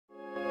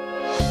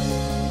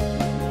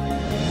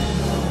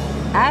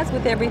As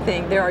with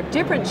everything, there are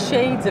different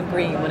shades of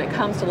green when it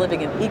comes to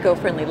living an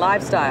eco-friendly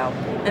lifestyle,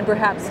 and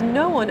perhaps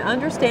no one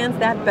understands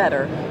that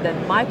better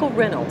than Michael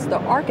Reynolds, the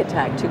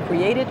architect who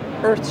created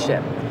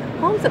Earthship.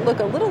 Homes that look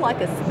a little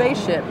like a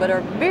spaceship but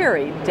are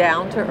very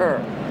down to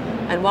earth.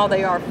 And while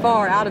they are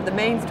far out of the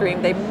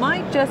mainstream, they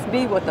might just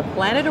be what the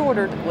planet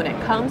ordered when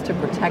it comes to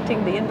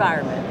protecting the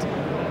environment.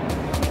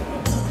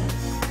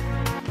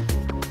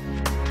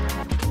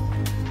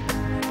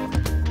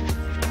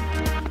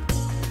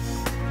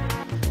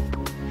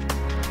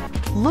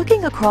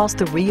 Looking across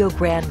the Rio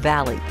Grande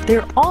Valley,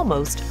 they're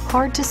almost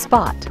hard to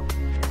spot.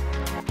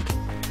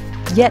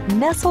 Yet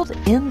nestled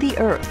in the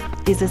earth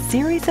is a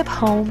series of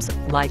homes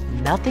like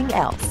nothing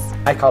else.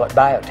 I call it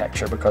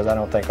biotecture because I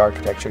don't think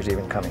architecture is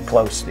even coming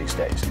close these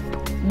days.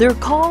 They're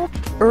called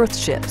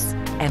Earthships,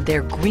 and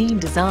their green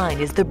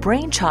design is the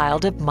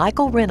brainchild of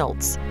Michael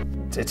Reynolds.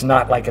 It's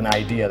not like an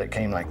idea that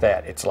came like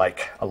that. It's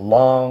like a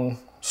long,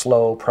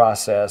 slow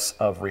process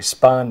of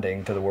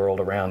responding to the world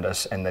around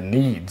us and the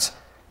needs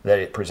that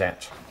it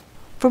presents.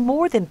 For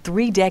more than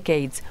 3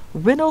 decades,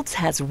 Reynolds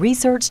has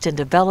researched and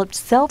developed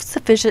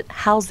self-sufficient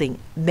housing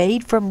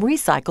made from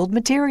recycled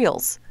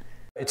materials.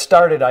 It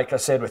started, like I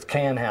said, with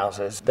can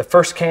houses. The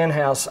first can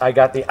house I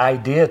got the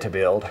idea to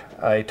build,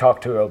 I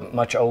talked to a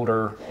much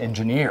older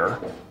engineer,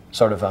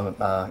 sort of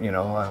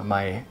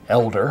my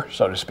elder,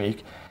 so to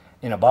speak,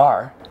 in a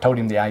bar, told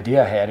him the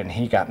idea I had, and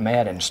he got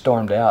mad and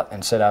stormed out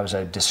and said I was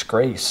a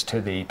disgrace to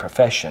the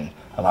profession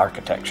of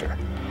architecture.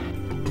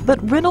 But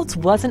Reynolds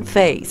wasn't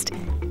fazed.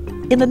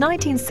 In the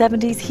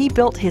 1970s, he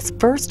built his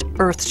first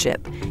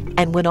Earthship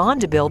and went on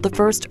to build the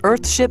first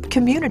Earthship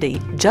community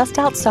just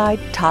outside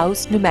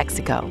Taos, New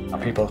Mexico.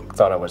 People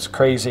thought I was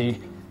crazy,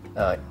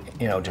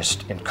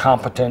 just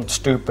incompetent,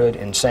 stupid,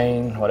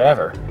 insane,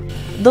 whatever.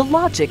 The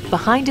logic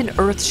behind an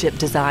Earthship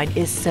design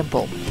is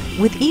simple,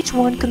 with each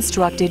one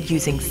constructed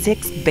using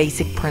 6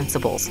 basic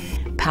principles.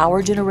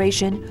 Power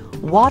generation,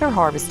 water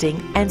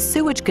harvesting, and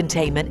sewage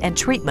containment and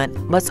treatment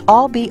must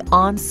all be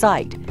on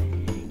site.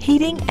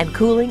 Heating and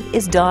cooling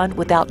is done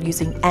without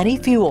using any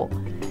fuel.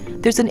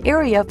 There's an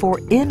area for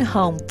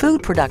in-home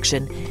food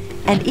production,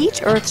 and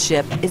each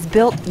Earthship is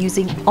built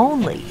using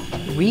only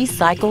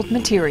recycled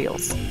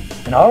materials.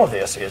 And all of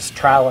this is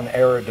trial and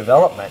error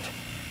development,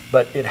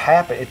 but it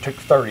took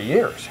 30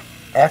 years.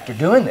 After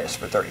doing this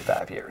for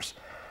 35 years,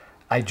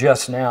 I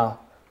just now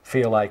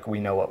feel like we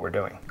know what we're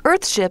doing.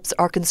 Earthships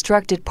are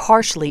constructed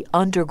partially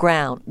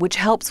underground, which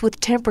helps with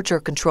temperature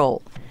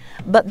control.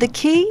 But the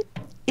key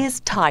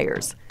is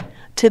tires.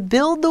 To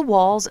build the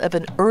walls of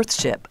an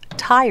Earthship,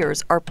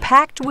 tires are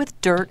packed with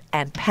dirt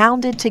and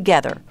pounded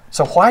together.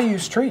 So why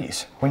use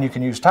trees when you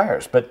can use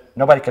tires? But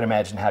nobody can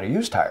imagine how to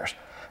use tires.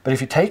 But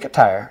if you take a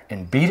tire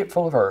and beat it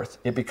full of earth,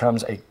 it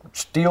becomes a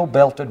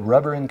steel-belted,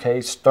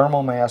 rubber-encased,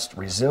 thermal-massed,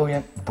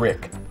 resilient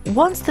brick.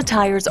 Once the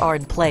tires are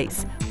in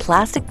place,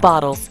 plastic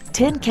bottles,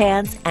 tin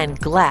cans, and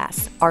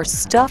glass are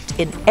stuffed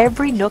in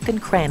every nook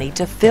and cranny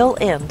to fill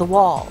in the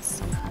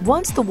walls.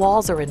 Once the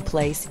walls are in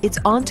place, it's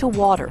on to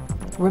water.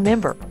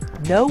 Remember,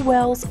 no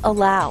wells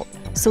allowed.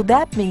 So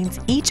that means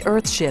each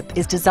Earthship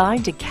is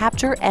designed to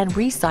capture and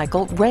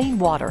recycle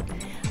rainwater.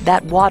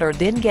 That water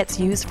then gets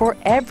used for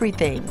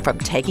everything from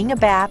taking a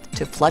bath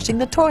to flushing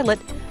the toilet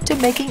to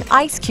making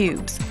ice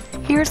cubes.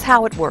 Here's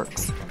how it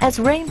works. As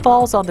rain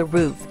falls on the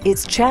roof,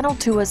 it's channeled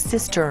to a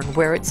cistern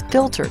where it's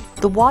filtered.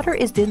 The water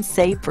is then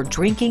saved for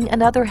drinking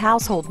and other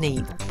household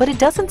needs. But it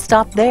doesn't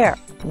stop there.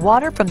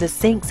 Water from the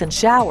sinks and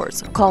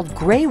showers, called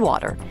gray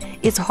water,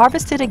 is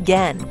harvested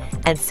again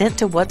and sent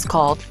to what's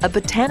called a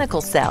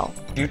botanical cell.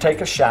 You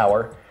take a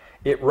shower,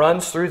 it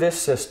runs through this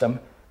system,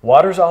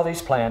 waters all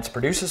these plants,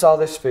 produces all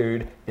this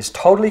food, is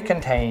totally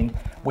contained.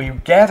 We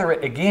gather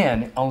it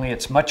again, only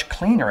it's much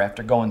cleaner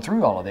after going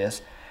through all of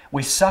this.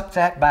 We suck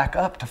that back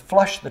up to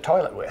flush the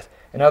toilet with.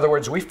 In other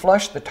words, we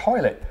flush the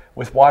toilet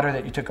with water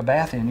that you took a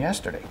bath in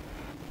yesterday.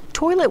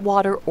 Toilet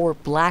water, or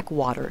black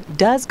water,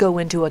 does go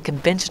into a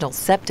conventional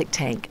septic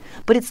tank,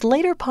 but it's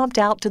later pumped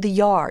out to the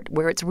yard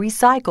where it's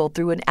recycled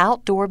through an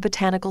outdoor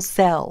botanical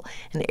cell,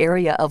 an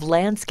area of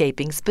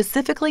landscaping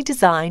specifically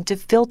designed to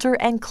filter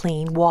and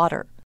clean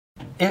water.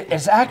 It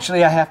is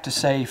actually, I have to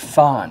say,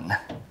 fun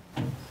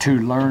to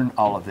learn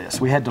all of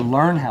this. We had to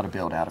learn how to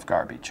build out of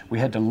garbage. We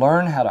had to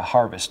learn how to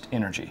harvest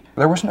energy.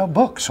 There was no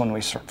books when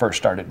we first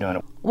started doing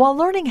it. While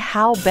learning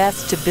how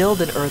best to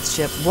build an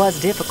Earthship was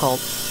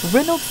difficult,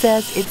 Reynolds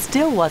says it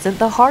still wasn't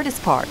the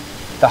hardest part.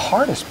 The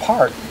hardest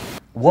part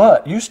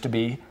used to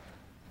be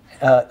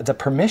the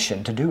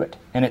permission to do it,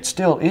 and it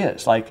still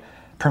is. Like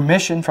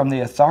permission from the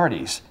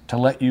authorities to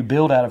let you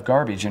build out of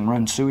garbage and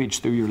run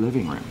sewage through your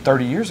living room.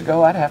 30 years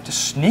ago, I'd have to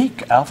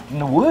sneak out in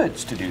the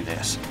woods to do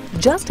this.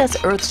 Just as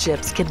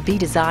Earthships can be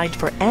designed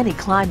for any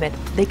climate,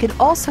 they can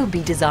also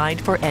be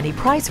designed for any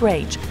price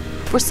range.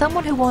 For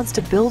someone who wants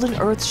to build an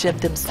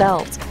Earthship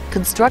themselves,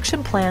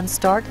 construction plans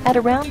start at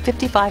around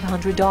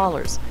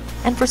 $5,500.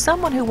 And for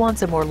someone who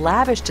wants a more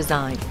lavish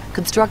design,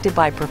 constructed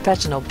by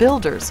professional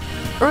builders,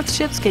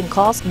 Earthships can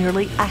cost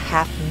nearly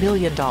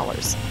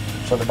 $500,000.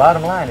 So the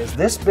bottom line is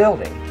this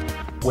building,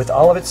 with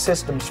all of its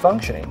systems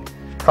functioning,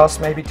 costs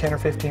maybe 10 or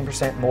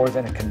 15% more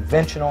than a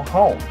conventional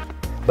home.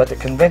 But the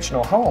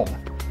conventional home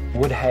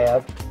would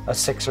have a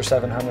 $600 or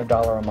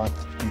 $700 a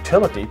month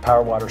utility,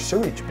 power, water,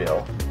 sewage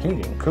bill,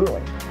 heating,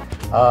 cooling,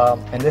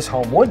 and this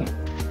home wouldn't.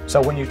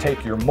 So when you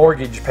take your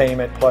mortgage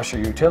payment plus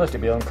your utility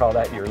bill and call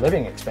that your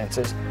living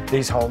expenses,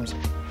 these homes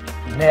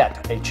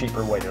net a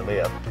cheaper way to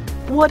live.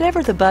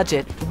 Whatever the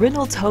budget,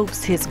 Reynolds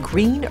hopes his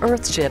green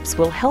Earthships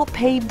will help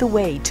pave the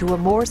way to a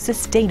more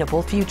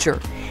sustainable future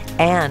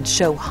and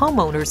show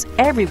homeowners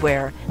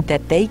everywhere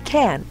that they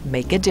can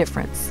make a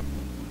difference.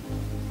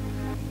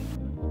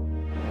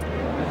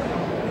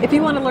 If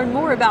you want to learn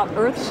more about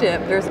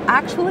Earthship, there's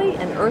actually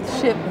an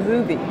Earthship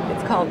movie.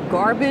 It's called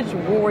Garbage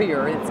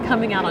Warrior. It's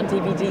coming out on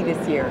DVD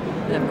this year.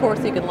 And of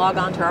course, you can log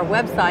on to our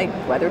website,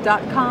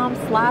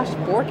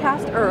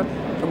 weather.com/forecastearth,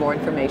 for more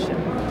information.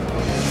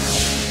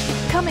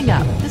 Coming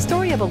up, the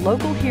story of a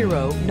local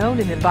hero known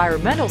in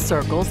environmental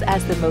circles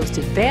as the most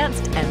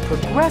advanced and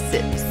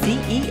progressive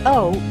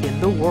CEO in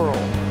the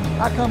world.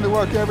 I come to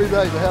work every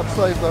day to help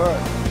save the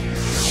earth.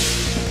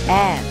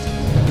 And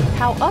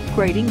how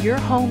upgrading your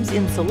home's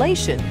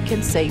insulation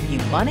can save you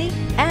money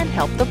and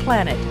help the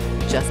planet.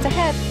 Just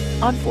ahead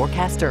on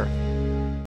Forecast Earth.